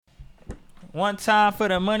1 time for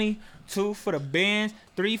the money, 2 for the bands,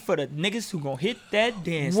 3 for the niggas who gon' hit that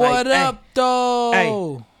dance. What like, up, though?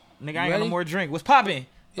 Hey, nigga, I ain't got no more drink. What's poppin'?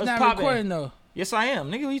 You're What's not poppin'? recording, though. Yes, I am.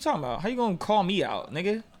 Nigga, what you talking about? How you gonna call me out,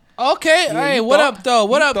 nigga? Okay, Yeah, hey, you what thought? up, though?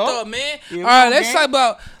 What You up, thought? though, man? Yeah, All right, come let's on, talk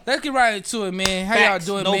about, let's get right into it, man. How Facts.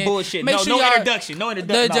 y'all doing, no man? Bullshit. Make No, sure no y'all, introduction. No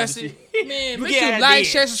introduction. No, just, just- man, You make get sure out you of like, there.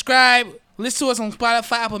 share, subscribe. Listen to us on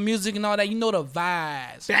Spotify, Apple Music, and all that. You know the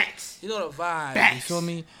vibes. Facts. You know the vibes. You Facts. feel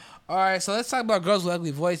me? All right, so let's talk about girls with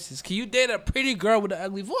ugly voices. Can you date a pretty girl with an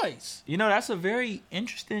ugly voice? You know, that's a very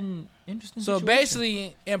interesting So situation.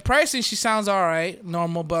 basically, in person, she sounds all right,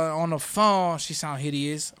 normal, but on the phone, she sounds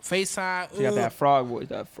hideous. FaceTime, She got that frog voice.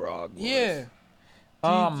 That frog voice. yeah.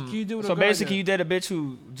 Can you do what a So girl basically, does? you date a bitch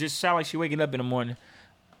who just sound like she waking up in the morning.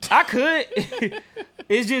 I could.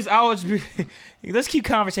 It's just I was. Let's keep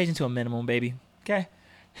conversation to a minimum, baby. Okay.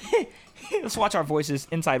 Let's watch our voices,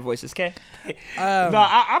 inside voices. Okay. No,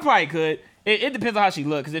 I probably could. It depends on how she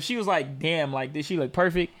look. Cause if she was like, damn, like did she look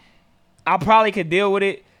perfect? I probably could deal with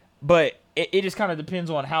it. But it just kind of depends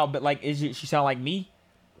on how. But like, she sound like me?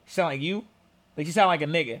 She sound like you? Like she sound like a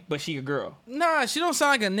nigga, but she a girl. Nah, she don't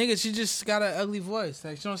sound like a nigga. She just got an ugly voice.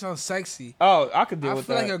 Like she don't sound sexy. Oh, I could deal I with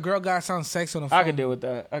feel that. like a girl gotta sound sexy on the phone. I could deal with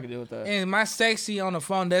that. I could deal with that. And my sexy on the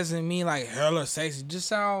phone doesn't mean like hella sexy. Just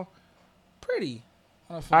sound pretty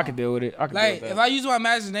on the phone. I could deal with it. I could deal Like with that. if I use my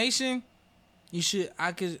imagination,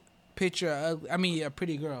 I could picture a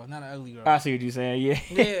pretty girl, not an ugly girl. I see what you're saying. Yeah.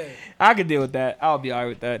 Yeah. I could deal with that. I'll be alright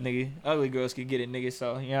with that, nigga. Ugly girls can get it, nigga.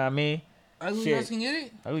 So you know what I mean. Ugly Shit. girls can get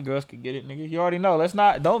it? Ugly girls can get it, nigga. You already know.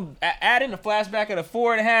 Don't add in the flashback of the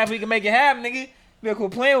 4.5. We can make it happen, nigga. You quit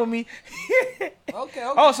playing with me. Okay.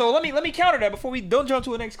 Oh, so let me counter that before we don't jump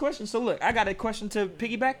to the next question. So look, I got a question to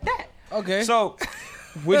piggyback that. Okay. So,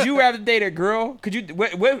 would you rather date a girl? Could you?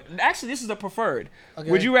 Actually, this is a preferred. Okay.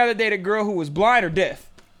 Would you rather date a girl who was blind or deaf?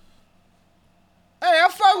 Hey, I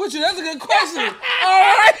fuck with you. That's a good question. All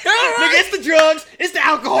right. Nigga, it's the drugs. It's the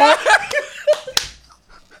alcohol.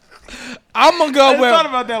 I'm gonna I go just thought with.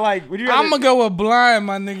 about that. Like, would you rather? I'm gonna go with blind,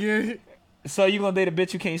 my nigga. So you gonna date a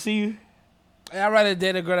bitch who can't see you? I'd rather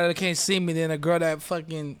date a girl that can't see me than a girl that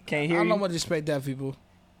fucking Can't hear I don't know you? what to expect that people.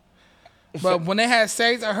 But when they had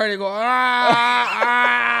sex, I heard it go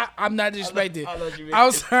ah. I'm not disrespected. I know what you mean.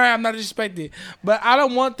 I'm sorry, I'm not disrespected. But I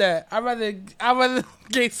don't want that. I rather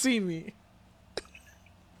can't see me.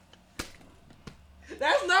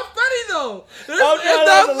 That's not funny though. It's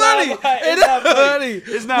not funny. It's not funny.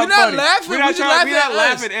 It's not We're not funny. laughing. We're not, We're just we're not laughing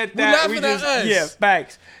laughing at at us. that. We're laughing at us. Yeah,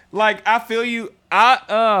 facts. Like I feel you.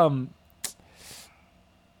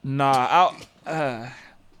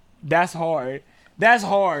 That's hard. That's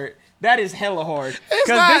hard. That is hella hard. It's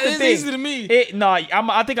 'Cause not. this the It's thing. easy to me.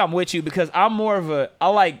 I think I'm with you because I'm more of I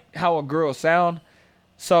like how a girl sound.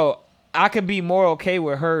 So I could be more okay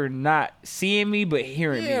with her not seeing me but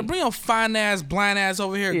hearing Yeah, me. bring your fine ass, blind ass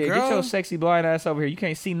over here, Yeah, girl. get your sexy blind ass over here. You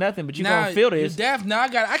can't see nothing, but you Nah, gonna feel you this. deaf. Now I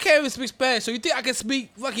can't even speak Spanish. So you think I can speak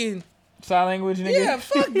fucking? Sign language, nigga. Yeah,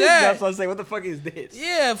 fuck that. That's what I say. What the fuck is this?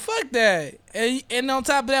 Yeah, fuck that. And on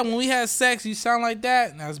top of that, when we had sex, you sound like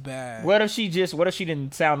that. That's bad. What if she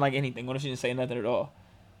didn't sound like anything? What if she didn't say nothing at all?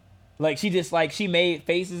 Like she made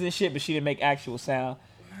faces and shit, but she didn't make actual sound.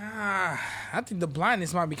 I think the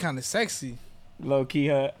blindness might be kind of sexy. Low key,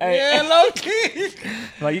 huh? Hey, Yeah, low key.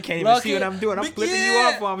 like you can't even Low see key. what I'm doing. I'm But flipping you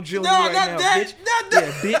yeah. off while I'm drilling No, you right not now, that. bitch. Not that.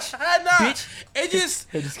 Yeah, bitch. Nah. Bitch. It just,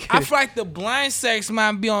 I'm just kidding. I feel like the blind sex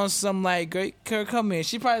might be on some like great Kurt come in.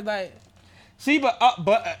 She probably like See, but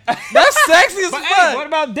that's sexy as But fuck. hey, what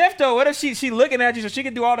about deaf though? What if she looking at you so she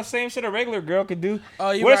can do all the same shit a regular girl could do? Oh,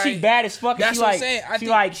 you what if she right. bad as fuck? And That's she what I'm like saying. I she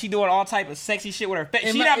think- like she doing all type of sexy shit with her face.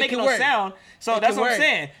 It She might- not it making can no work. sound. So It that's can what I'm work.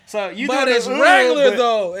 saying. So you But doing it's the, regular but-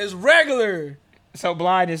 though. It's regular. So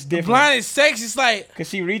blind is different. Blind is sexy. It's like Cause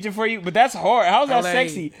she reaching for you, but that's hard. How's that like,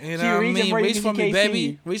 sexy? You She know what I reaching mean? for you, Reach 'cause for she me, can't see baby.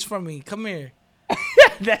 you. Reach for me. Come here.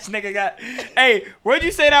 That nigga got. Hey, what'd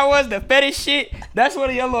you say that was? The fetish shit? That's one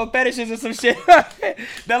of your little fetishes or some shit.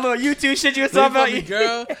 That little YouTube shit you was Reach talking for about, me,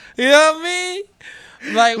 girl. You know what I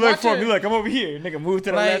mean? Like Look watch for her. me. Look, I'm over here. Nigga, move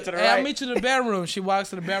to the Like, left, to the hey, right. I'll meet you in the bedroom. She walks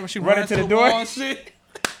to the bedroom. She Run runs into to the the door. wall and shit.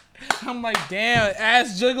 I'm like, damn,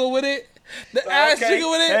 ass jiggle with it. The ass Okay.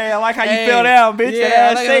 jiggle with it. Hey, I like how you fell down, bitch. Yeah, That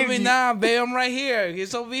ass like, saved I mean, you. nah, babe, I'm right here.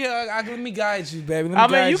 It's over here. Let me guide you, baby. Let me I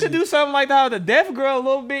mean, guide you could do something like that with a deaf girl a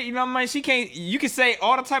little bit. You know what I mean? She can't. You can say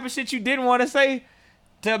all the type of shit you didn't want to say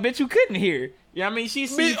to a bitch you couldn't hear. You know what I mean? She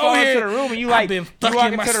see you fall into the room and you I've like, been you fucking walk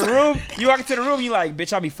into myself. the room. You walk into the room, you like,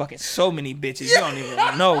 bitch, I be fucking so many bitches. You don't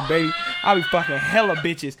even know, baby. I be fucking hella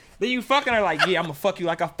bitches. Then you fucking her like, yeah, I'm gonna fuck you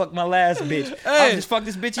like I fucked my last bitch. I Hey. just fucked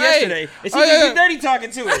this bitch Hey. yesterday. And she Oh, just yeah. be dirty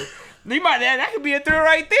talking to her. That could be a thrill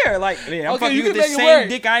right there. Like, yeah, I'm Okay, fucking you with can the make it same work.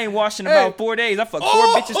 dick I ain't washed in Hey. about 4 days. I fucked 4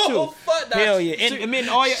 bitches too. Fuck that. Hell yeah. And I mean,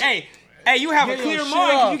 all your, hey, you have Get a your clear shit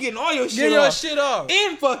mind. 'Cause off. You getting all your Get shit your off. shit off.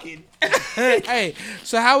 And fucking. Hey,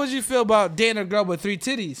 so how would you feel about dating a girl with 3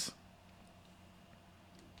 titties?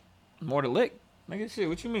 More to lick. Nigga, shit,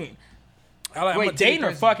 what you mean? I'm a Wait, titty dating or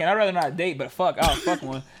person. fucking? I'd rather not date, but fuck, I'll fuck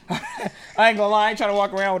one. I ain't gonna lie, I ain't trying to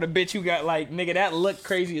walk around with a bitch who got like, nigga, that look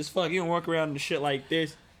crazy as fuck. You don't walk around and shit like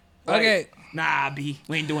this. Like, Okay. Nah, B,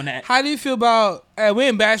 we ain't doing that. How do you feel about? Hey, we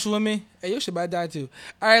ain't bash women. Hey, your shit about to die too.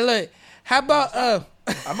 All right, look. How about I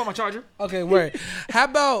bought my charger. Okay, word. How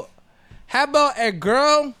about a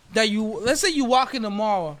girl that let's say you walk in the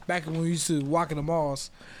mall back when we used to walk in the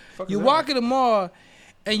malls. You walk in the mall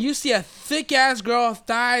and you see a thick ass girl,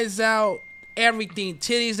 thighs out, everything,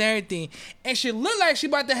 titties and everything, and she look like she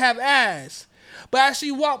about to have ass. But as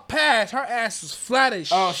she walked past, her ass was flat as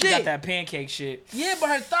Oh, shit. she got that pancake shit. Yeah, but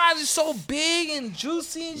her thighs are so big and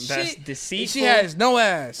juicy and That's shit. deceitful. And she has no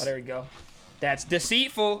ass. Oh, there we go. That's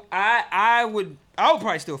deceitful. I would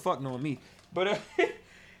probably still fuck knowing me, but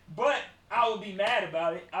but I would be mad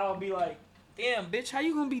about it. I would be like, damn, bitch, how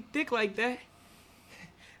you gonna be thick like that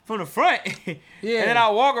from the front? Yeah. And then I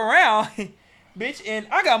walk around, bitch, and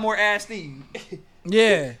I got more ass than you.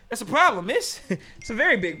 Yeah. That's a problem, miss. It's a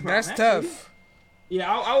very big problem. That's actually. tough. Yeah,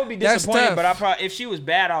 I would be That's disappointed, tough. but I probably if she was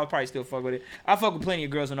bad, I would probably still fuck with it. I fuck with plenty of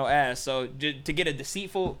girls with no ass, so to get a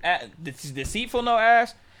deceitful no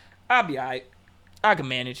ass, I'll be alright. I can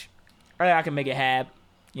manage. I can make it happen.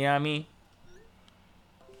 You know what I mean?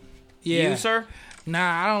 Yeah. You, sir?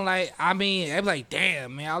 Nah, I don't like. I mean, I'm like,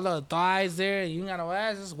 damn, man, all the thighs there, and you ain't got no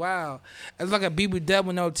ass. It's wild. It's like a BB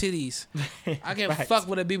with no titties. I can't Facts. fuck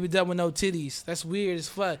with a BB with no titties. That's weird as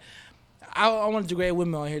fuck. I want to degrade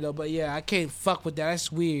women on here though, but yeah, I can't fuck with that.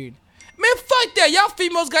 That's weird. Man, fuck that. Y'all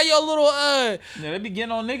females got your little Yeah, they be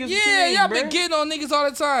getting on niggas. Yeah, y'all been getting on niggas all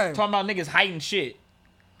the time. talking about niggas height and shit.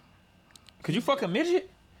 Could you fuck a midget?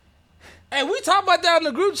 Hey, we talk about that in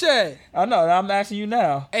the group chat. I know. I'm asking you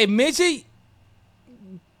now. Hey, midget.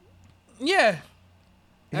 Yeah.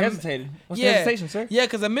 You hesitated. What's the Yeah. hesitation, sir? Yeah,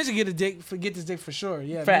 because a midget get this dick for sure.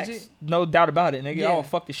 Yeah, Facts. midget. No doubt about it, nigga. Yeah. I would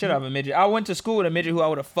fuck the shit out of a midget. I went to school with a midget who I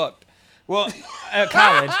would have fucked. Well, at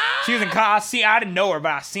college. She was in college. I didn't know her,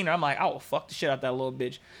 but I seen her. I'm like, I will fuck the shit out that little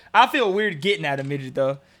bitch. I feel weird getting at a midget,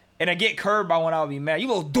 though. And I get curbed by one, I would be mad. You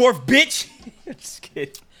little dwarf bitch. Just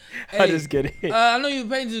kidding. I Hey, just kidding. I know you're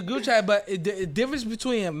paying to the group chat, but the difference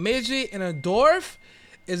between a midget and a dwarf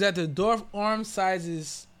is that the dwarf arm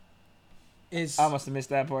sizes is I must have missed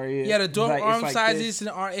that part. yeah, the dwarf It's arm like sizes this.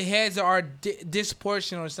 and it heads are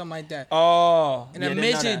disproportional or something like that. Oh. And yeah, a didn't know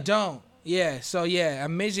midget that. don't. Yeah, so yeah, a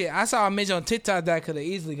midget. I saw a midget on TikTok that could have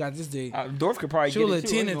easily got this dick. Dwarf could probably She get was it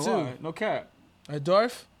too. I ain't Latina, gonna too. lie. No cap. A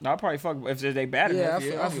dwarf? No, I'll probably fuck if they bad Yeah,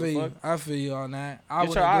 enough. I feel you. I feel you on that. I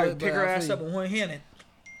would I'd pick her ass up in one hand. And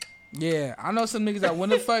Yeah, I know some niggas that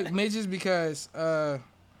want to fuck midgets because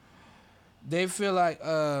they feel like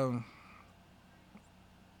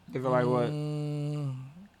they feel like what?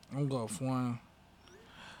 I'm going for one.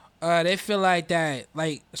 They feel like that,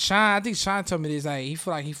 like Sean. I think Sean told me this. Like he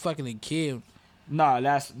feel like he fucking a kid. No,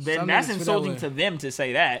 that's Some niggas that's feel that insulting way. to them to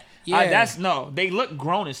say that. Yeah. They look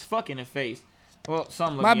grown as fuck in the face. Well,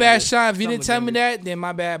 some look My younger. bad, Sean. If you Some didn't look tell me younger. that, then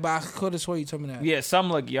my bad. But I could have swore you told me that. Yeah,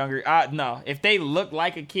 some look younger. No, if they look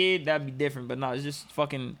like a kid, that'd be different. But no, it's just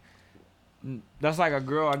fucking. That's like a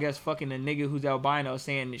girl, I guess, fucking a nigga who's albino,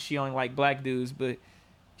 saying that she only like black dudes, but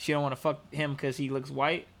she don't want to fuck him because he looks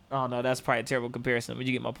white. Oh no, that's probably a terrible comparison, but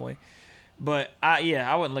you get my point. But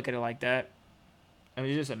I wouldn't look at it like that. I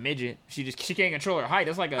mean, it's just a midget. She can't control her height.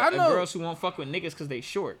 That's like I a know. girls who won't fuck with niggas because they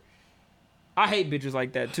short. I hate bitches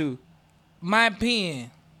like that too. My opinion.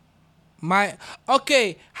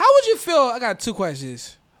 Okay. How would you feel? I got 2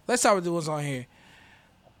 questions. Let's start with the ones on here.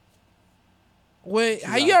 Wait,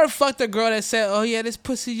 how you ever fucked a girl that said, "Oh yeah, this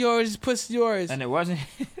pussy yours, this pussy yours," And it wasn't.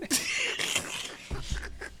 and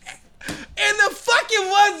the fucking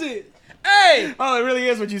wasn't? Hey, Oh, it really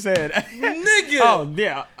is what you said. nigga. Oh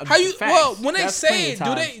yeah. How you? Facts. Well, when they That's say it,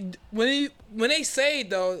 plenty do of they? When they say it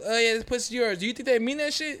though, "Oh yeah, this pussy yours," do you think they mean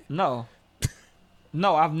that shit? No.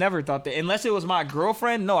 No, I've never thought that. Unless it was my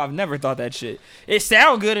girlfriend, no, I've never thought that shit. It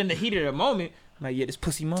sound good in the heat of the moment. I'm like, yeah, this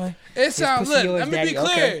pussy mine. It This sounds. pussy Look, yours, let me be daddy.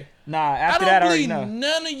 clear. Okay. Nah, I after don't that, I already believe know.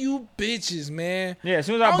 none of you bitches, man. Yeah, as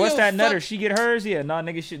soon as I I don't bust give that a nut fuck. or she get hers, yeah, nah,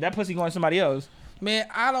 nigga, shit, that pussy going to somebody else. Man,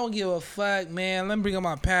 I don't give a fuck, man. Let me bring up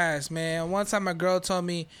my past, man. One time my girl told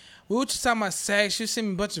me, we were just talking about sex. She sent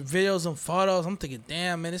me a bunch of videos and photos. I'm thinking,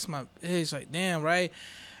 damn, man, this is my age. Like, damn, right?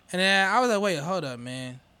 And then I was like, wait, hold up,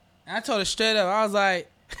 man. And I told her straight up. I was like,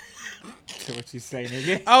 What you say,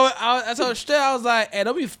 nigga? I told her straight, I was like, hey,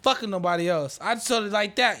 don't be fucking nobody else. I just told her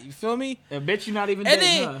like that. You feel me? I bet you not even And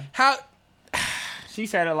dating, then huh? how? She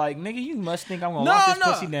said it like, nigga, you must think I'm gonna lock this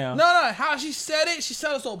pussy down. No. How she said it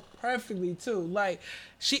so perfectly too. Like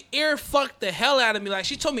she ear fucked the hell out of me. Like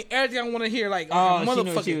she told me everything I want to hear. Like Oh, she motherfucker.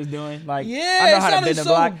 knew what she was doing. Like, Yeah, I know it how to sounded bend the so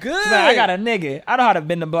block. good. She's like, I got a nigga. I know how to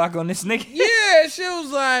bend the block on this nigga. Yeah, she was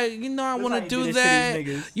like, you know, I That's want how to you do do this to that. these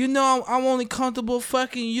niggas. You know, I'm only comfortable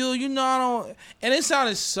fucking you. You know, I don't. And it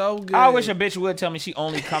sounded so good. I wish a bitch would tell me she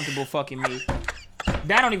only comfortable fucking me.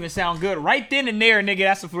 That don't even sound good. Right then and there, nigga,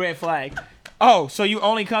 that's a red flag. Oh, so you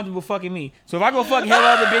only comfortable fucking me. So if I go fuck hell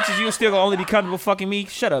other bitches, you still gonna only be comfortable fucking me?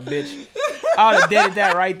 Shut up, bitch. I would have deaded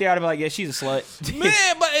that right there. I'd be like, yeah, she's a slut. Man,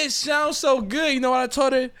 but it sounds so good. You know what I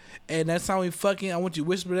told her? And that's how we fucking. I want you to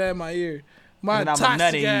whisper that in my ear. My And I'm a toxic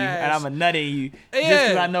nut in you. ass. And I'm a nut in you. Yeah. Just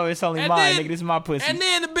because I know it's only And mine, then- nigga. This is my pussy. And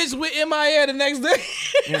then the bitch went in my ear the next day.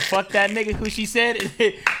 And fuck that nigga who she said,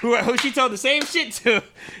 who she told the same shit to.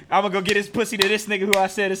 I'm gonna go get his pussy to this nigga who I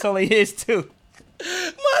said it's only his too.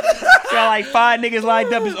 Got like 5 niggas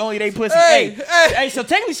lined up, it's only they pussy. Hey, so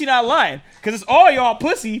technically she not lying, cause it's all y'all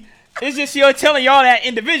pussy. It's just she telling y'all that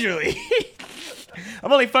individually.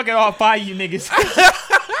 I'm only fucking all 5 of you niggas.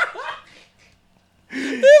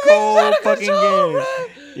 Cold fucking game.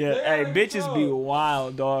 Yeah, hey, bitches be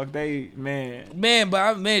wild, dog. They Man,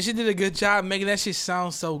 she did a good job making that shit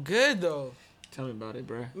sound so good though. Tell me about it,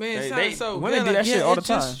 bro. Man, it sounds so women good. do that Like, shit yeah, all the it's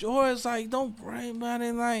time. just yours. Like, don't worry about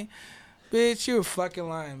it. Like, bitch, you're fucking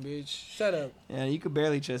lying, bitch. Shut up. Yeah, you could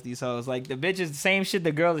barely trust these hoes. Like the bitches, the same shit.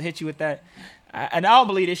 The girls that hit you with that, and I don't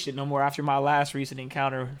believe this shit no more. After my last recent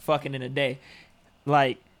encounter, fucking in a day,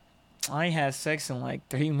 like I ain't had sex in like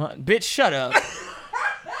 3 months. Bitch, shut up.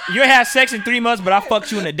 You ain't had sex in 3 months, but I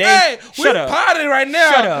fucked you in a day. Hey, Shut we up. potted right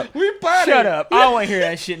now. Shut up. We potted. Shut up. I don't want to hear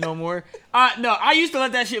that shit no more. No, I used to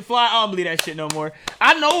let that shit fly. I don't believe that shit no more.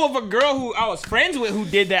 I know of a girl who I was friends with who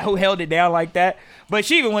did that, who held it down like that. But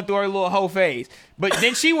she even went through her little hoe phase. But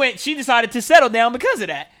then she decided to settle down because of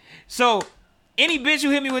that. So any bitch who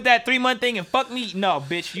hit me with that 3-month thing and fuck me, no,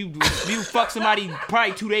 bitch, you fucked somebody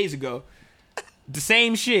probably 2 days ago. The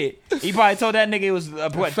same shit. He probably told that nigga it was, 3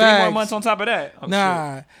 more Facts. months on top of that. Oh,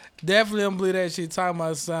 Nah, shit. definitely don't believe that shit. Talking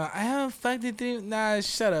about son. I haven't fucked it 3. Nah,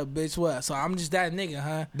 shut up, bitch. What? So I'm just that nigga,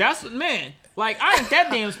 huh? That's, man, like, I ain't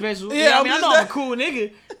that damn special. Yeah, I mean, I I'm know just I'm a cool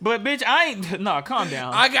nigga, but bitch, I ain't, nah, calm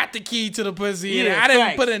down. I got the key to the pussy. Yeah, Yeah, I didn't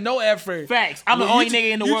facts. put in no effort. Facts. I'm the Well, only you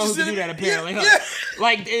nigga in the you world who just can do said- that, apparently. yeah, huh? yeah.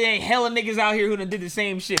 Like, there ain't hella niggas out here who done did the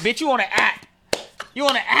same shit. Bitch, you on an app. You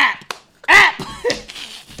on an app. App!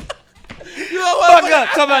 You know what? Fuck up.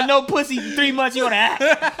 Talking about no pussy 3 months, you on an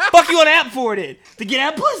app. Fuck you on an app for then. To get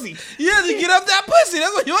that pussy. Yeah, to get up that pussy.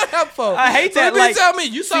 That's what you want that for. I hate that, So like, tell me,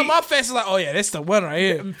 you saw see- my face like, oh yeah, that's the one right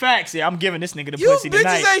here. Facts, yeah, I'm giving this nigga the You pussy bitches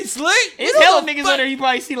tonight. ain't slick. It's You know hella the niggas fuck- on there you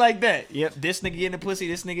probably see like that. Yep, this nigga getting the pussy,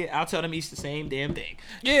 this nigga, I'll tell them each the same damn thing.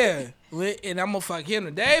 Yeah, and I'm gonna fuck him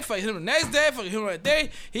today, fuck him the next day, fuck him that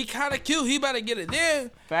day. He kind of cute. He about to get it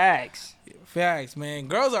then. Facts. Facts, man.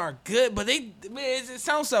 Girls are good, but man, it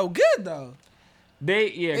sounds so good though.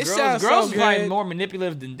 It sounds Girls so are probably good. more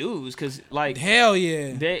manipulative than dudes, cause like Hell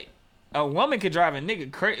yeah. a woman could drive a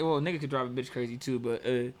nigga crazy. Well, a nigga could drive a bitch crazy too, but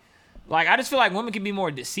like I just feel like women can be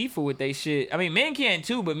more deceitful with they shit. I mean, men can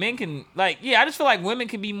too, but men can I just feel like women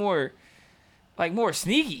can be more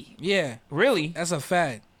sneaky. Yeah, Really, that's a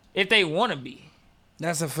fact. if they want to be.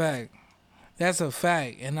 That's a fact. That's a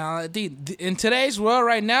fact. And I think in today's world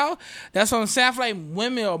right now, that's what I'm saying. I feel like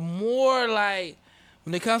women are more like,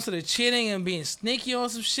 when it comes to the cheating and being sneaky on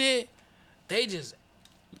some shit, they just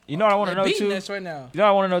You know what I want to know beating too. us right now. You know what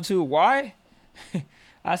I want to know too? Why?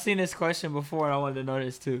 I seen this question before and I wanted to know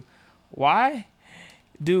this too. Why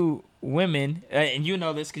do women, and you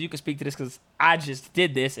know this because you can speak to this because I just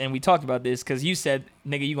did this and we talked about this because you said,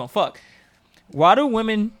 nigga, you gonna fuck. Why do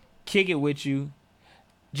women kick it with you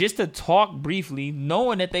just to talk briefly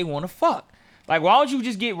knowing that they want to fuck? Like, why don't you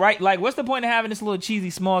just get right? Like, what's the point of having this little cheesy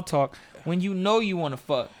small talk when you know you want to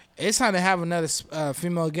fuck? It's time to have another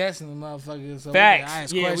female guest in the motherfucker. So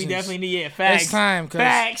Facts. we Yeah, questions. we definitely need, facts. It's time. Cause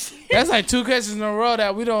Facts. That's like 2 questions in a row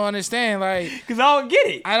that we don't understand. Like, Because I don't get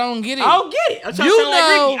it. I don't get it. I don't get it. I'm trying You to sound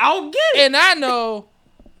like know- Ricky. I don't get it. And I know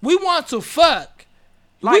we want to fuck.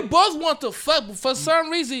 We Like- both want to fuck, but for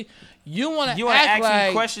some reason, you want to You want to act ask like...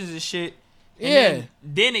 me questions and shit. And Yeah.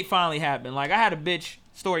 Then it finally happened. Like, I had a bitch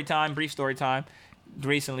brief story time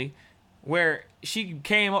recently where she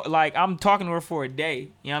came, like, I'm talking to her for a day.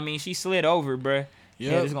 You know what I mean? She slid over, bruh.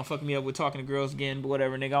 Yeah, this is gonna fuck me up with talking to girls again, but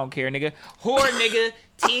whatever, nigga. I don't care, nigga. Whore, nigga.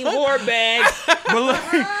 Team whore bag. But look,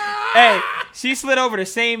 hey, she slid over the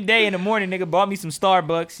same day in the morning, nigga. Bought me some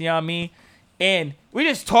Starbucks, you know what I mean? And We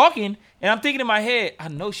just talking, and I'm thinking in my head, I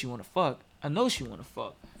know she want to fuck. I know she want to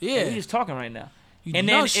fuck. Yeah. And we just talking right now. You And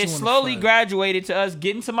know then she it wanna slowly fuck. graduated to us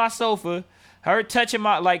getting to my sofa, her touching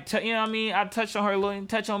my, like, you know what I mean? I touched on her a little,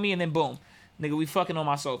 touch on me, and then boom. Nigga, we fucking on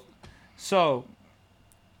my sofa. So,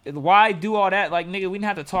 why do all that? Like, nigga, we didn't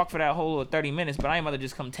have to talk for that whole little 30 minutes, but I ain't about to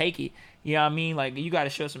just come take it. You know what I mean? Like, you got to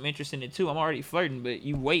show some interest in it, too. I'm already flirting, but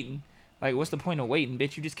you waiting. Like, what's the point of waiting,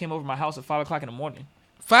 bitch? You just came over my house at 5 o'clock in the morning.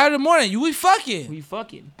 5 in the morning, we fucking. We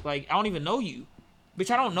fucking. Like, I don't even know you. Bitch,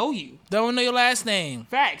 I don't know you. Don't know your last name.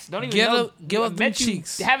 Facts. Don't even Give know. up- give up them met you,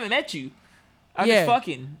 cheeks. Haven't met you. I'm Yeah. just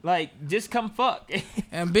fucking. Like, just come fuck.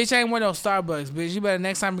 And bitch, I ain't want no Starbucks, bitch. You better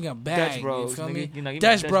next time bring a bag. Dutch Bros. You feel Nigga. me? You know, give me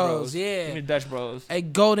Dutch Dutch Bros, Give yeah. me Dutch Bros. A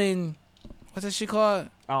golden, what's that shit called?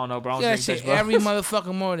 I don't know, bro. I don't Yeah, drink shit Dutch Bros. every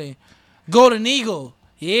motherfucking morning. Golden Eagle.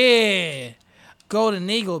 Yeah. Golden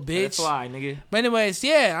Eagle, That's bitch. fly, nigga. But anyways,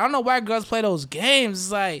 yeah, I don't know why girls play those games.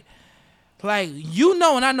 It's like you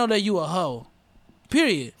know and I know that you a hoe.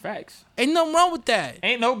 Period. Facts. Ain't nothing wrong with that.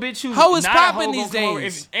 Ain't no bitch who Hoe is not a popping hoe these gonna come over.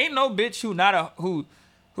 days. If, ain't no bitch who not a who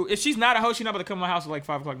if she's not a hoe, she not about to come to my house at like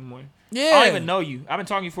 5 o'clock in the morning. Yeah. I don't even know you. I've been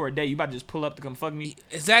talking to you for a day. You about to just pull up to come fuck me.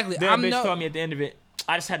 Exactly. Then I'm bitch no. told me at the end of it,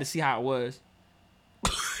 I just had to see how it was.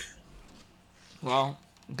 Well,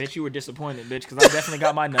 bitch, you were disappointed, bitch, because I definitely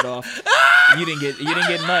got my nut off. You didn't get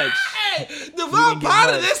much. Hey, didn't Devon get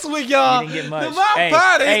Potter much. this week, y'all. You didn't get much. Devon Hey,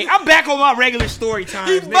 Potter. hey, I'm back on my regular story time.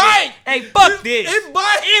 He bite. Hey, fuck this. It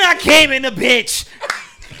bite. And I came in the bitch.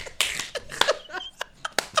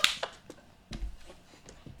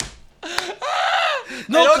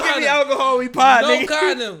 No Hey, don't give me condom. alcohol, we pod, No nigga.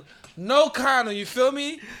 condom. No condom. You feel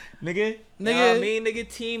me? Nigga, you know what I mean, nigga,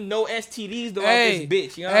 team, no STDs though Hey, out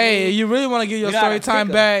this bitch. You know what I hey, mean? you really want to get your We gotta story time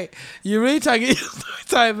pick 'em. back? You really trying to get your story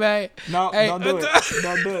time back? No, Hey, don't do it.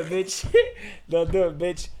 Don't do it, bitch. Don't do it,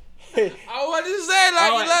 bitch. I wanted to say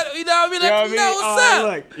like Alright. you know what I mean? You know Let what I them mean? know what's up.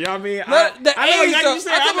 Look, you know what I mean? Look, the I know age exactly though. what you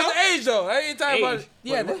said. I'm I talking about know. the age though. I ain't talking about Age.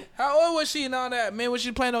 yeah. Wait, what? How old was she and all that? Man, was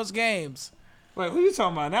she playing those games? Wait, who you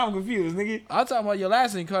talking about? Now I'm confused, nigga. I'm talking about your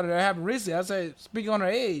last encounter that happened recently. I say speak on her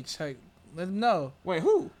age. Like, let them know. Wait,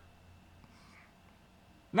 who?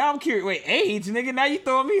 Now I'm curious. Wait, age, nigga? Now you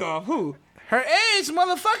throwing me off. Who? Her age,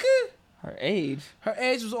 motherfucker. Her age. Her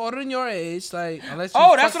age was older than your age. Like, unless you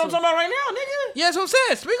Oh, that's fuck what I'm some- talking about right now, nigga. Yeah, that's what I'm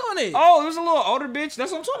saying. Speak on it. Oh, it was a little older bitch.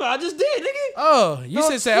 That's what I'm talking about. I just did, nigga. Oh, you No,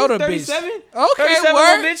 said say she's older 37. bitch. Okay, 37 word.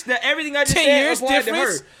 little bitch. That everything I just 10 said years applied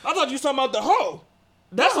difference? to her. I thought you was talking about the hoe.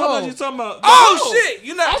 That's what I thought you was talking about. The Oh hoe. shit!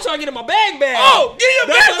 You know. I was trying to get in my bag. Oh, get your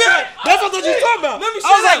That's bag what I back. thought- That's what I thought you was talking about. Let me I was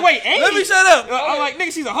shut like, up. wait, age? Let me shut up. I'm like,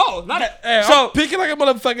 nigga, she's a hoe. Not a. Hey, So I'm picking like a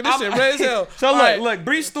motherfucker. This shit red as hell. So All look, right. look,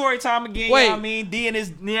 brief story time again. Wait. You know what I mean? D and his,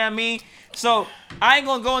 you know what I mean? So I ain't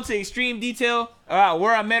gonna go into extreme detail about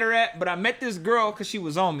where I met her at, but I met this girl because she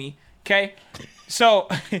was on me. Okay, so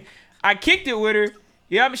I kicked it with her.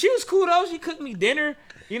 Yeah, I mean, she was cool though. She cooked me dinner.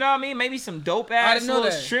 You know what I mean? Maybe some dope ass didn't know little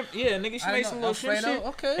that. shrimp. Yeah, nigga, she I made didn't some know. little shrimp Alfredo? shit.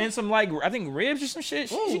 Okay. And some like I think ribs or some shit.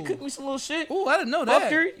 She Ooh. cooked me some little shit. Ooh, I didn't know that.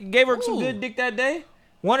 Fucked her. Gave her some Ooh. good dick that day.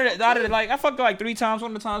 One of the, out of the, like I fucked her like 3 times.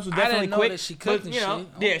 One of the times was I definitely didn't know quick. that she cooked but, and you know,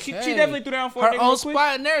 shit. yeah, she Okay. definitely threw down for a Her nigga own real quick.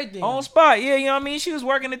 spot and everything. On spot, yeah, you know what I mean? She was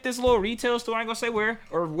working at this little retail store. I ain't gonna say where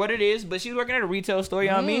or what it is, but she was working at a retail store,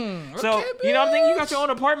 you know what I mean? So, okay, you know what I'm thinking? You bitch. got your own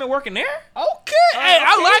apartment working there? Okay. Hey,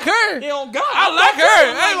 I like her. Yeah, on God. I like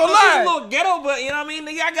her. I ain't gonna She's lie. a little ghetto, but you know what I mean?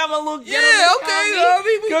 Nigga, I got my little ghetto. Yeah, nigga, okay, you know what I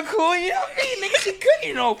mean? we- Good, cool, you know what I mean? Nigga, she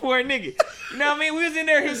cooking on for a nigga. You know what I mean? We was in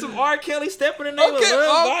there, hear some R. Kelly stepping in there with Okay,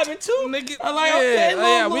 love oh, vibing too. nigga, I'm like, yeah, okay,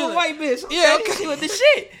 oh, yeah, little we- white bitch. Okay, yeah, okay. She with the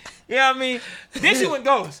shit. You know what I mean? Then she went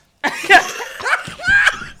ghost.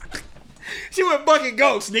 She went bucket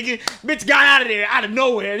ghost, nigga. Bitch got out of there out of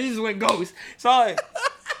nowhere. She just went ghost. So I was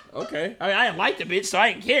like, okay. I mean, I didn't like the bitch, so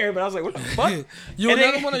I didn't care. But I was like, what the fuck? You And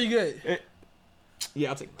another then- one or you good? Yeah,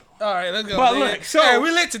 I'll take it. All right, let's go. But nigga. look, so hey,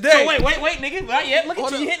 we lit today. So wait, nigga. Not yet. Look at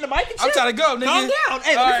Hold you. up. You hitting the mic and shit. I'm trying to go, nigga. Calm down.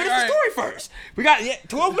 Hey, All let right, me finish all the story first. We got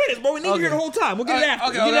 12 minutes, bro. We need you here the whole time. We'll get it after.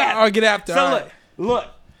 Okay, We'll get it after. I'll get after. So all right. look.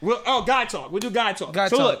 Oh, guy talk. We'll do guy talk. Guy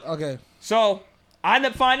so talk. look. Okay. So I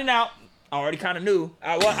ended up finding out. I already kind of knew.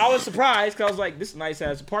 I was surprised because I was like, this is a nice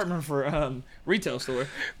ass apartment for retail store.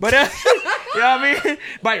 But, you know what I mean?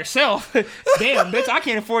 By yourself. Damn, bitch, I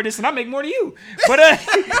can't afford this and I make more than you. But,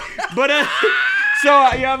 so,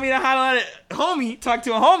 you know what I mean? I highlighted homie, talked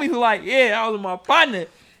to a homie who like, yeah, I was with my partner.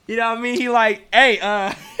 You know what I mean? He like, hey,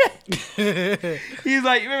 he's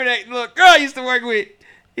like, remember that little girl I used to work with?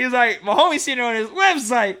 He was like, my homie sitting on his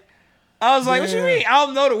website. I was like, what you Yeah. mean? I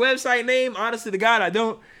don't know the website name. Honestly, to God, I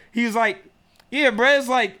don't. He was like, yeah, bro, it's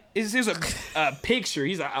like, it's just a picture.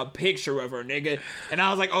 He's like, a picture of her, nigga. And I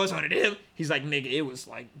was like, oh, it's one of them. He's like, nigga, it was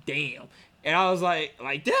like, damn. And I was like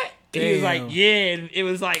that? And he was like, yeah. And it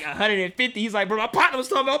was like 150. He's like, bro, my partner was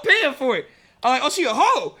talking about paying for it. I was like, oh, she a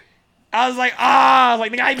hoe. I was like,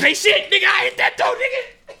 nigga, I ain't pay shit. Nigga, I hit that though,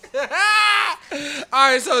 nigga.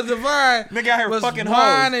 All right, so Devon nigga out here was fucking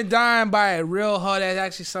wine hoes. and dined by a real hoe that's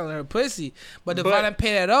actually selling her pussy, but Devon didn't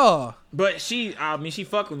pay at all. But she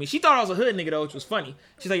fucked with me. She thought I was a hood nigga though, which was funny.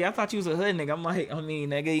 She's like, yeah, I thought you was a hood nigga. I'm like,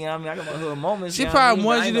 nigga, you know what I mean? I got my hood moments. She probably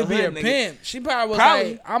wanted you to be a pimp. She probably was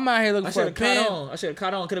like, I'm out here looking for a pimp. I should have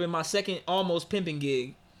caught on. Could have been my second almost pimping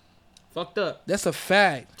gig. Fucked up. That's a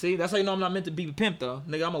fact. See, that's how you know I'm not meant to be a pimp though.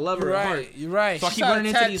 Nigga, I'm a lover. You're at right. heart. You're right. So I keep running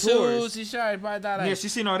into these whores. She probably thought like, yeah, she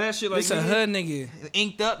seen all that shit like it's a hood nigga.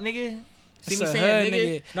 Inked up nigga. See It's me a saying hood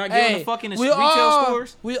nigga. Not giving a fuck in the retail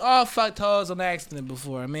stores. We all fucked hoes on accident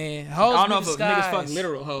before, man. Hoes I don't know if disguise. niggas fuck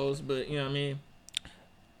literal hoes, but you know what I mean.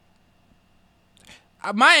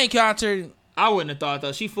 My encounter. I wouldn't have thought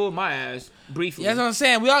though. She fooled my ass briefly. That's what I'm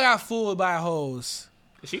saying. We all got fooled by hoes.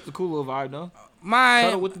 She was a cool little vibe though.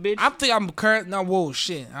 My, with the bitch. I think I'm current. No, whoa,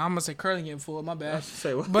 shit. I'm gonna say currently getting fooled. My bad.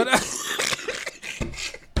 Say what? But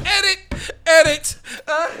edit.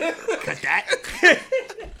 Cut that.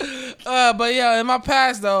 But yeah, in my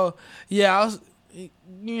past though, yeah, I was,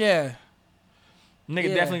 yeah,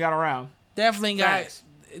 Nigga definitely got around.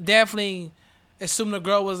 Definitely assumed the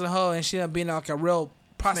girl was a hoe and she ended up being like a real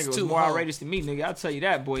prostitute. Nigga was more hoe. outrageous than me, nigga. I'll tell you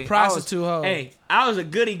that, boy. Prostitute hoe. Hey, I was a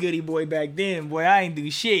goody boy back then, boy. I ain't do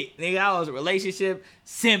shit, nigga. I was a relationship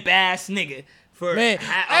simp ass nigga for a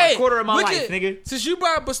quarter of my life, nigga. Since you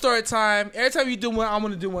brought up a story time, every time you do one, I'm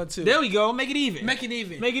gonna do one too. There we go. Make it even.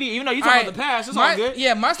 Even though you talking about the past, it's all good.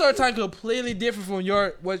 Yeah, my story time completely different from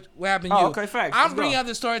your what happened to you. Okay, facts. I'm bringing up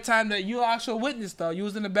the story time that you actual witnessed though. You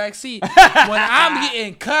was in the back seat when I'm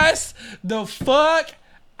getting cussed the fuck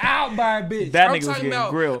out by a bitch. That nigga was getting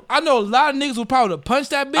grilled. I know a lot of niggas would probably punch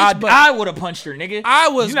that bitch, but I would have punched her, nigga.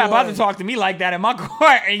 You not about to talk to me like that in my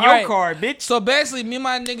car, in your car, bitch. So basically, me and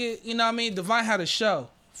my nigga, you know what I mean? Divine had a show.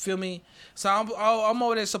 Feel me? So I'm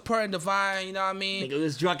over there supporting Divine, you know what I mean? Nigga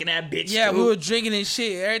was drunk in that bitch. Yeah, too. we were drinking and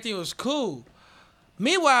shit. Everything was cool.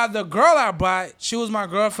 Meanwhile, the girl I brought, she was my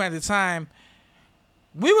girlfriend at the time.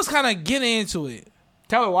 We was kind of getting into it.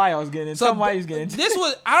 Tell her why I was getting into it. Tell me why he was getting into it. This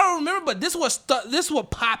was, I don't remember, but this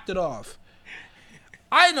what popped it off.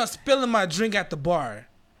 I ended up spilling my drink at the bar,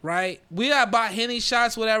 right? We had bought Henny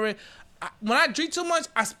shots, whatever. When I drink too much,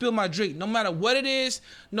 I spill my drink. No matter what it is,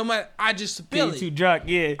 I just spill it. Too drunk,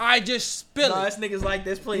 yeah. I just spill it. No, this niggas like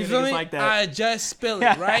this. Plenty You of feel niggas me? like that. I just spill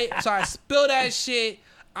it, right? So I spill that shit.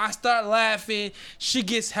 I start laughing. She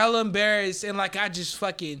gets hella embarrassed, and like I just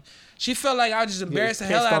fucking. She felt like I just embarrassed the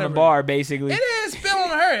hell out of her. On the bar, basically. It didn't spill on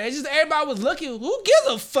her. It's just everybody was looking. Who gives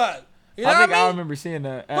a fuck? You know what I mean? I remember seeing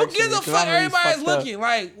that. Actually, who gives a fuck? Everybody's looking.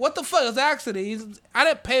 Like, what the fuck? It's an accident. I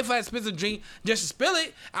didn't pay for that expensive drink just to spill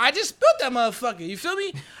it. I just spilled that motherfucker. You feel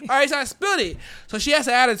me? All right, so I spilled it. So she has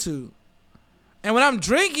an attitude. And when I'm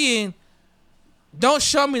drinking, don't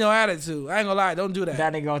show me no attitude. I ain't gonna lie. Don't do that.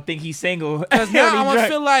 That nigga gonna think he's single. Because now I'm gonna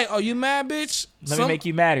feel like, oh, you mad, bitch? Let me make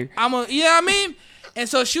you madder. You know what I mean? And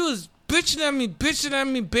so she was bitching at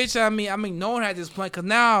me. I'm ignoring her at this point because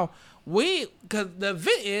now because the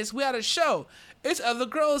event is we had a show. It's other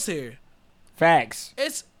girls here. Facts.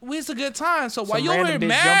 It's a good time. So while you over here bitch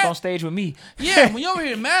mad, jumped on stage with me. Yeah, when you over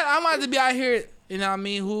here mad, I'm about to be out here. You know what I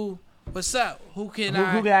mean? What's up? Who can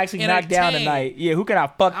actually knock down tonight? Yeah, who can I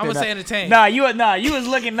fuck? I'm gonna say entertain. You was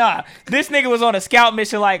looking. This nigga was on a scout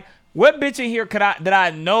mission. Like, what bitch in here that I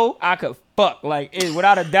know I could fuck? Like,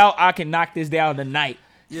 without a doubt, I can knock this down tonight.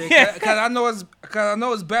 Yeah, because I know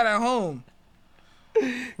it's bad at home.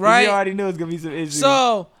 Right? You already knew it was gonna be some issues.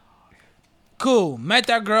 So, cool. Met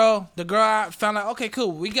that girl. The girl I found out, okay,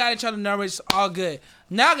 cool. We got each other numbers, all good.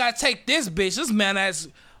 Now I gotta take this mean ass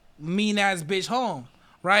bitch home.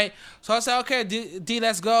 Right? So I said, okay, D,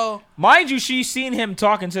 let's go. Mind you, she seen him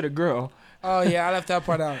talking to the girl. Oh yeah, I left that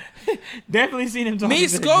part out. Definitely seen him talking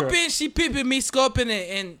to the girl. She peeping me scoping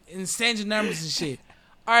and exchanging numbers and shit.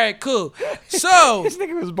 All right, cool. So this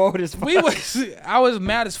nigga was bold as fuck. I was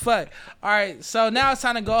mad as fuck. All right, so now it's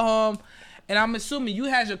time to go home, and I'm assuming you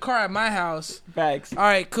had your car at my house. Facts. All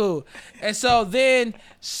right, cool. And so then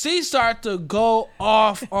she started to go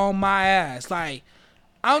off on my ass. Like,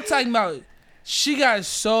 I'm talking about, she got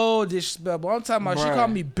so disrespectful. I'm talking about, she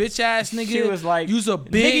called me bitch ass nigga. She was like, you's a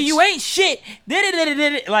bitch. Nigga, you ain't shit.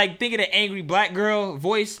 Like, thinking of angry black girl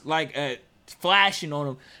voice, like, flashing on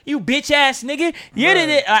him. You bitch ass nigga.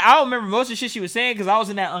 I don't remember most of the shit she was saying because I was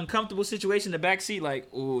in that uncomfortable situation in the back seat. Like,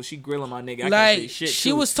 oh, she grilling my nigga. I can't say shit.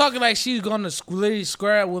 She was talking like she was going to literally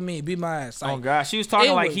square up with me and beat my ass. Like, oh god, she was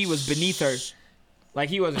talking like he was beneath her, like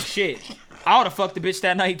he wasn't shit. I would have fucked the bitch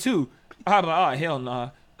that night too. I'd be like, oh hell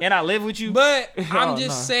nah. And I live with you. But Oh, I'm just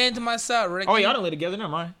no. saying to myself, Ricky, Oh, y'all don't live together. Never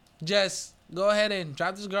mind. just go ahead and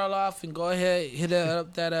drop this girl off and go ahead hit her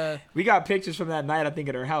up that We got pictures from that night. I think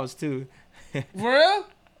at her house too. for real?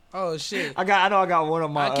 Oh shit. I know I got one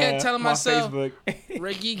on my. I kept telling my myself, Facebook.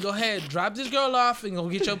 Ricky, go ahead, drop this girl off and go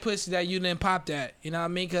get your pussy that you didn't pop that. You know what I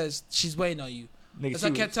mean? Because she's waiting on you. Nigga, That's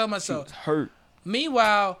what I kept telling myself. She was hurt.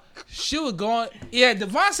 Meanwhile, she was going. Yeah,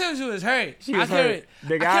 Devon said she was hurt. She was I hurt.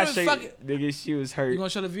 Nigga, I I couldn't show fuck you. it. Nigga, she was hurt. You gonna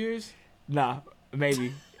show the viewers? Nah,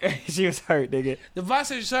 maybe. She was hurt, nigga. Devon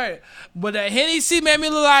said she was hurt, but that Hennessy made me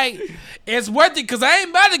look like it's worth it because I ain't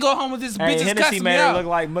about to go home with this bitch. Hey, That's Hennessy cussing me made her out. look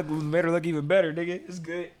like made her look even better, nigga. It's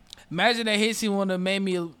good. Imagine that Hennessy would have made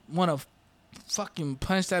me want to fucking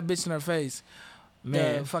punch that bitch in her face.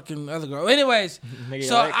 Man. The fucking other girl. Anyways, Nigga,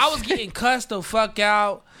 so like- I was getting cussed the fuck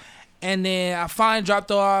out, and then I finally dropped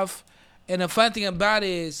her off. And the funny thing about it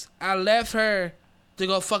is, I left her to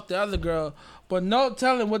go fuck the other girl, but no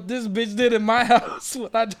telling what this bitch did in my house. When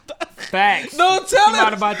I Facts. No She might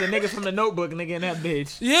telling. about the niggas from the Notebook, nigga, in that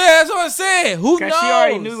bitch. Yeah, that's what I'm saying. Who Cause knows? she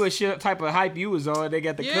already knew what shit type of hype you was on. They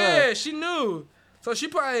got the Yeah, club. she knew. So she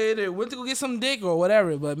probably either went to go get some dick or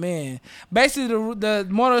whatever. But man, basically the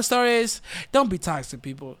moral of the story is don't be toxic,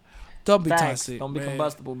 people. Don't be Facts. toxic. Don't be man.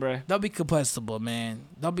 combustible, bruh. Don't be combustible, man.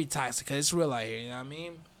 Don't be toxic, cause it's real out here. You know what I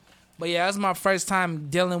mean? But yeah, that's my first time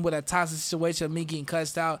dealing with a toxic situation of me getting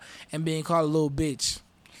cussed out and being called a little bitch,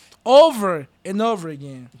 over and over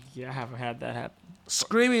again, Yeah, I haven't had that happen.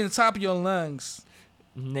 screaming at the top of your lungs.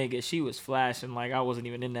 Nigga, she was flashing like I wasn't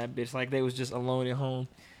even in that bitch. Like they was just alone at home.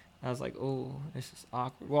 I was like, oh, this is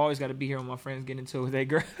awkward. We always got to be here when my friends get into it with that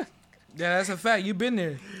girl. Yeah, that's a fact. You've been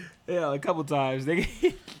there. Yeah, a couple times.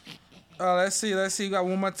 Nigga. Oh, let's see. You got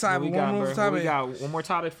one more time. What we One got, more bro? What topic. we got 1 more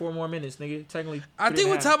topic, 4 more minutes, nigga. Technically, I 3 think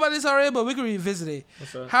we and a talked half. about this already, but we can revisit it.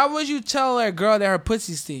 What's up? How would you tell a girl that her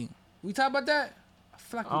pussy stink? We talked about that? I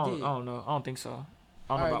feel like I we don't, did. I don't know. I don't think so. I don't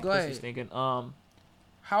know Alright, about go pussy ahead. stinking.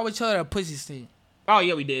 How would you tell her her pussy stink? Oh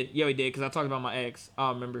yeah, we did. Yeah, we did. Cause I talked about my ex. I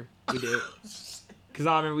remember we did. Cause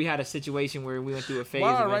I remember we had a situation where we went through a phase.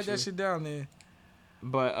 Why don't I write eventually. that shit down there?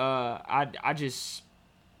 But I just,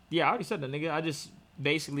 yeah, I already said that, nigga. I just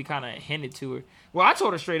basically kind of hinted to her. Well, I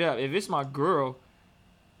told her straight up, if it's my girl,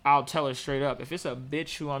 I'll tell her straight up. If it's a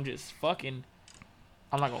bitch who I'm just fucking,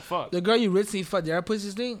 I'm not gonna fuck. The girl you recently fucked, did her pussy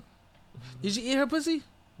stink? Did you eat her pussy?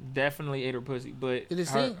 Definitely ate her pussy, but Did it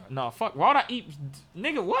her- stink? No, fuck. Why would I eat,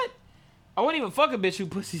 nigga? What? I wouldn't even fuck a bitch who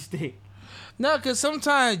pussy stink. No, because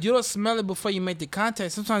sometimes you don't smell it before you make the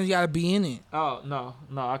contact. Sometimes you gotta be in it. Oh no,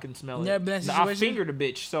 I can smell You it. never been in that No, I situation? fingered a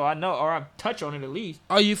bitch, so I know, or I touch on it at least.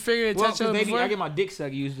 Oh, you figured Well, touch her 'cause they before? I get my dick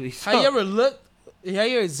sucked usually. So. Have you ever looked? Have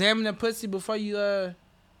you examined the pussy before you Oh,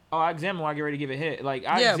 I examine when I get ready to give a hit. Like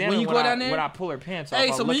I Yeah, examine when you go down there? when I pull her pants off. Hey,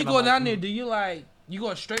 I so look when you and go I'm down like, there, do you like you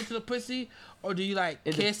go straight to the pussy, or do you like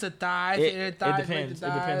It de- kiss the thighs, It, inner it thighs, depends. make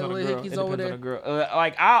It the depends thighs, on the little girl. It hickeys over depends on the there? girl.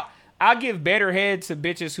 Like I'll give better head to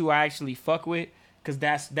bitches who I actually fuck with, cause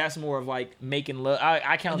that's more of like making love.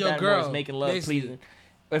 I count Your that more girl, as making love, basically.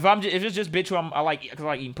 pleasing. If it's just bitch who I like, cause I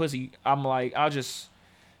like eating pussy. I'm like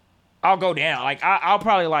I'll go down. Like I'll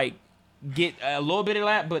probably like get a little bit of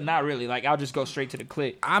that, but not really. Like I'll just go straight to the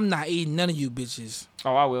clit. I'm not eating none of you bitches.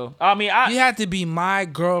 Oh, I will. I mean, You have to be my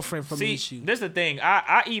girlfriend for me see. to shoot. This is the thing.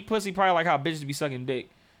 I eat pussy probably like how bitches be sucking dick.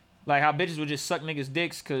 Like how bitches would just suck niggas'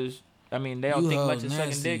 dicks, cause I mean they don't You think hoe much of sucking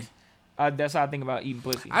nasty. dicks. That's how I think about eating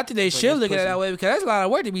pussy. I think they But should that's look at it pussy. that way because that's a lot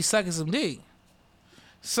of work to be sucking some dick.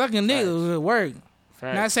 Sucking dick Facts. is work.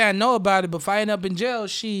 Facts. Not saying I know about it, but if I end up in jail,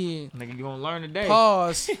 shit. Nigga, you gonna learn today.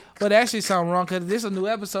 Pause. But actually something wrong because this is a new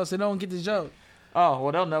episode, so they don't get the joke. Oh,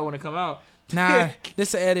 well, they'll know when it come out. Nah,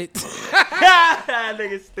 this a edit.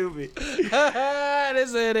 Nigga, stupid.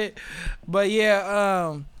 This a edit. But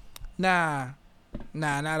yeah, not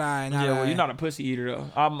I. Yeah, well, you're not a pussy eater though.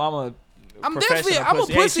 I'm definitely professional I'm a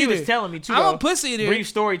Hey, pussy she eater. was telling me too. I'm though. a pussy eater. Brief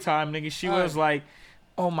story time, nigga. She Alright. was like,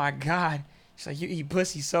 "Oh my god," she's like, "You eat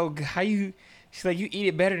pussy so good. How you?" She's like, "You eat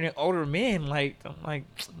it better than older men." Like, I'm like,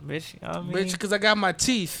 bitch. You know what I mean? Bitch, because I got my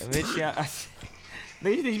teeth. Bitch, yeah.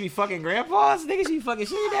 Nigga, you think you be fucking grandpas? Niggas, you fucking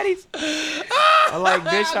sugar daddies? I'm like,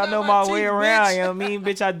 bitch, I know my way teeth, around. bitch. You know what I mean?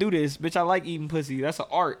 Bitch, I do this. Bitch, I like eating pussy. That's an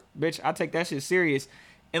art. Bitch, I take that shit serious.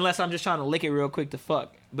 Unless I'm just trying to lick it real quick to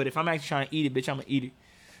fuck. But if I'm actually trying to eat it, bitch, I'm gonna eat it.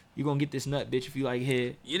 You gonna get this nut, bitch, if you like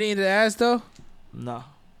head. You didn't eat the ass though? Nah.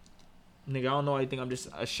 Nigga, I don't know why you think I'm just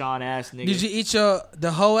a Sean ass nigga. Did you eat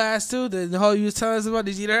the whole ass too? The whole you was telling us about?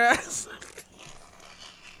 Did you eat her ass?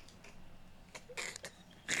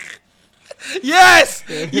 Yes!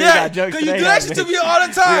 We Yeah! got jokes 'Cause you today, do that huh, shit to bitch? me all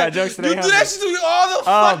the time. We got jokes today, You do huh, that bitch? shit to me all the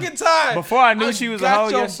fucking time. Before I knew she was a got hoe,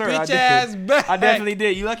 your yes sir, I bitch did. ass back. I definitely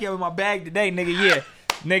did. You lucky I'm in my bag today, nigga. Yeah,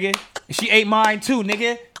 nigga. She ate mine too,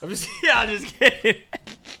 nigga. I'm just kidding.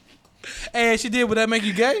 And she did. Would that make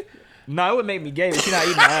you gay? No, it would make me gay, but she not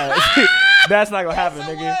eating my ass. That's not gonna happen,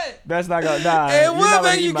 nigga. That's not gonna. Nah, It would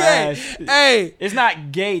make you gay. Hey, it's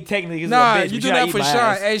not gay technically. nah, a bitch, you but do that not for eat my Shine.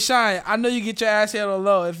 ass. Hey, Shine, I know you get your ass held on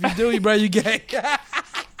low. If you do, bro, you gay.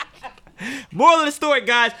 Moral of the story,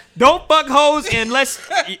 guys: don't fuck hoes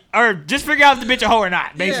or just figure out if the bitch a hoe or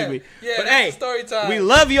not. Basically, Yeah, but that's hey, the story time. we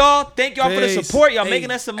love y'all. Thank y'all for the Peace. support. Y'all Hey,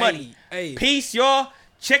 making us some money. hey. Peace, y'all.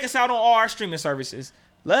 Check us out on all our streaming services.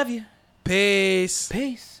 Love you. Peace.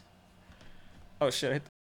 Peace. Oh shit.